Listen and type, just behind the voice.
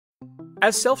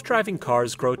As self-driving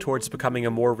cars grow towards becoming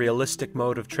a more realistic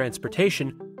mode of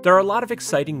transportation, there are a lot of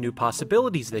exciting new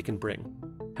possibilities they can bring.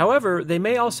 However, they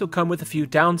may also come with a few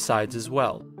downsides as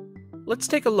well. Let's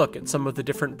take a look at some of the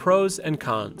different pros and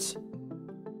cons.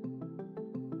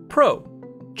 Pro: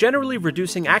 generally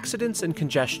reducing accidents and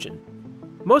congestion.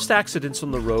 Most accidents on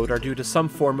the road are due to some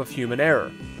form of human error,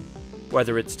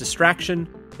 whether it's distraction,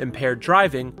 impaired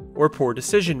driving, or poor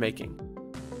decision-making.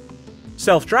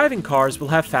 Self-driving cars will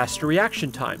have faster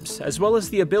reaction times, as well as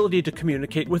the ability to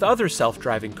communicate with other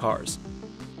self-driving cars,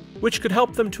 which could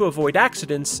help them to avoid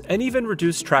accidents and even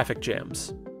reduce traffic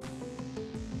jams.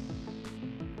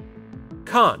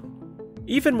 Con: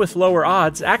 even with lower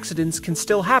odds, accidents can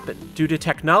still happen due to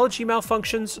technology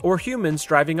malfunctions or humans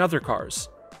driving other cars.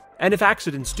 And if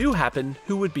accidents do happen,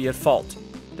 who would be at fault?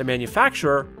 The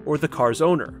manufacturer or the car's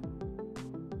owner?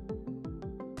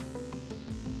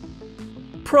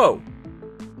 Pro: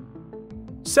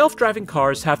 self-driving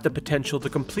cars have the potential to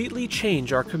completely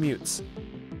change our commutes.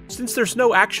 Since there's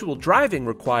no actual driving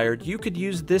required, you could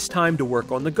use this time to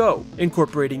work on the go,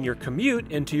 incorporating your commute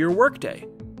into your workday.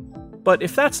 But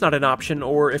if that's not an option,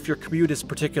 or if your commute is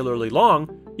particularly long,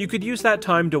 you could use that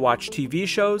time to watch TV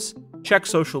shows, check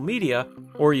social media,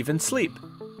 or even sleep.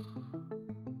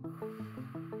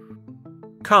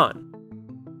 Con: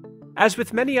 as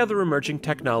with many other emerging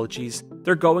technologies,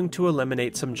 they're going to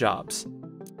eliminate some jobs.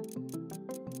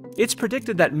 It's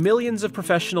predicted that millions of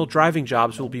professional driving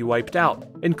jobs will be wiped out,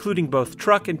 including both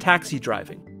truck and taxi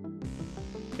driving.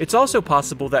 It's also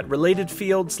possible that related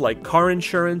fields like car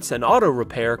insurance and auto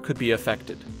repair could be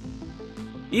affected.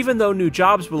 Even though new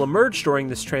jobs will emerge during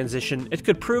this transition, it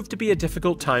could prove to be a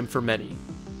difficult time for many.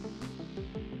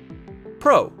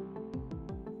 Pro: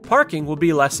 parking will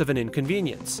be less of an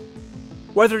inconvenience.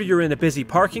 Whether you're in a busy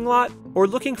parking lot or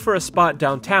looking for a spot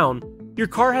downtown, your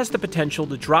car has the potential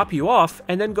to drop you off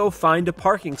and then go find a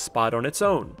parking spot on its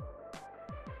own.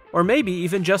 Or maybe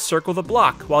even just circle the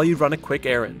block while you run a quick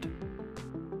errand.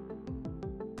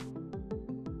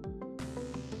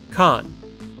 Con: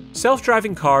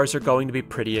 self-driving cars are going to be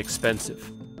pretty expensive.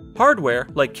 Hardware,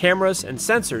 like cameras and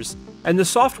sensors, and the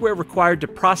software required to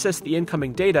process the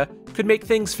incoming data could make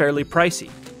things fairly pricey.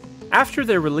 After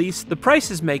their release, the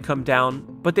prices may come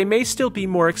down, but they may still be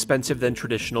more expensive than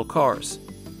traditional cars.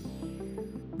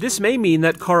 This may mean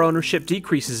that car ownership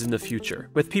decreases in the future,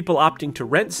 with people opting to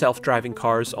rent self-driving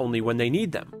cars only when they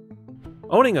need them.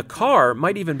 Owning a car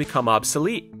might even become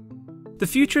obsolete. The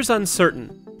future's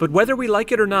uncertain, but whether we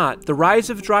like it or not, the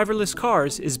rise of driverless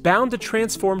cars is bound to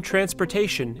transform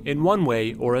transportation in one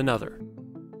way or another.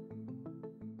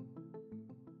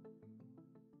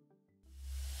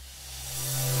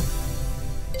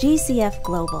 GCF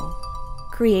Global,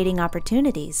 creating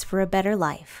opportunities for a better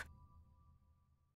life.